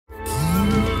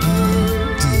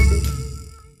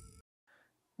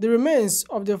The remains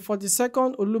of the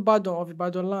 42nd Olubadan of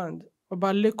Ibadan land, Oba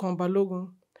Lekan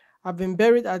Balogun, have been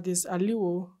buried at his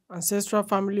Aliwo ancestral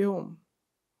family home.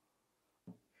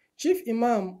 Chief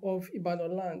Imam of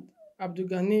Ibadan land,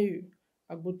 Abdulganiyu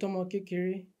Agbotomo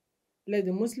Kekere, led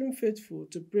the Muslim faithful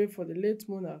to pray for the late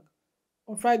monarch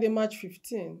on Friday, March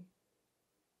 15,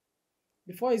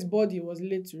 before his body was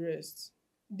laid to rest.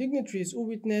 Dignitaries who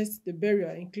witnessed the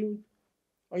burial include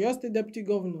Oyo State Deputy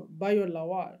Governor Bayo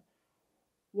Lawal,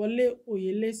 Wole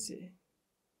Oyelese,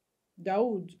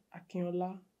 Daud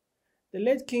Akinyola, the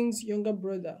late king's younger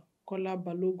brother Kola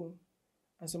Balogun,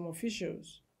 and some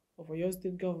officials of Oyo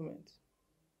State government.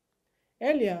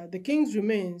 Earlier, the king's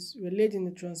remains were laid in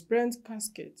a transparent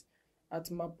casket at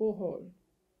Mapo Hall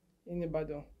in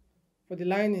Ibadan for the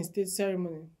lying-in-state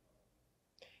ceremony.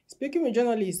 Speaking with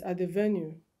journalists at the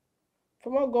venue,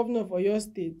 former governor of Oyo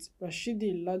State,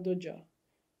 Rashidi Ladoja,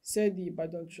 said the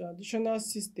Ibadan traditional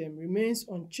system remains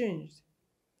unchanged,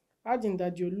 adding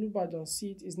that the Olubadan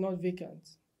seat is not vacant.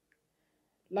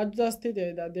 Ladoja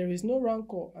stated that there is no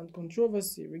rancor and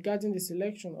controversy regarding the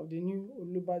selection of the new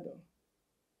Olubadan.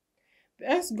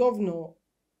 The ex-governor,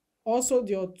 also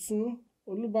the Otun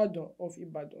Olubadan of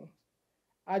Ibadan,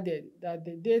 added that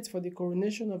the date for the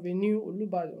coronation of a new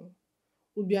Olubadan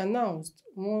would be announced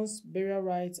once burial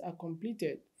rites are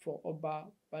completed for Oba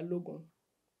Balogun.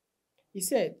 He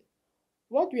said,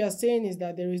 "What we are saying is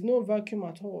that there is no vacuum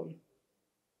at all.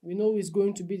 We know who is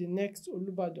going to be the next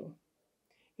Olubadan.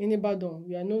 In Ibadan,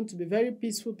 we are known to be very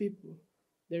peaceful people.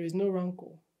 There is no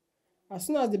rancor. As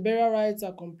soon as the burial rites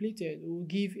are completed, we will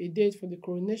give a date for the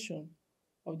coronation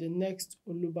of the next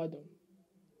Olubadan."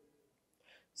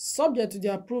 Subject to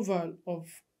the approval of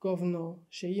Governor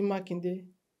Seyi Makinde,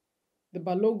 the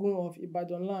Balogun of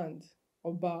Ibadan land,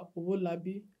 Oba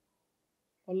Owolabi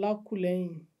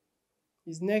Olakulehin,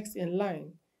 is next in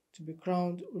line to be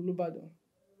crowned Olubadan.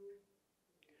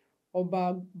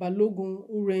 Oba Balogun,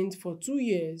 who reigned for 2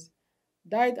 years,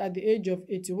 died at the age of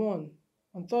 81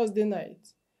 on Thursday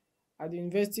night at the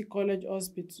University College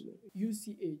Hospital,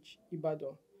 UCH,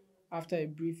 Ibadan, after a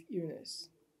brief illness.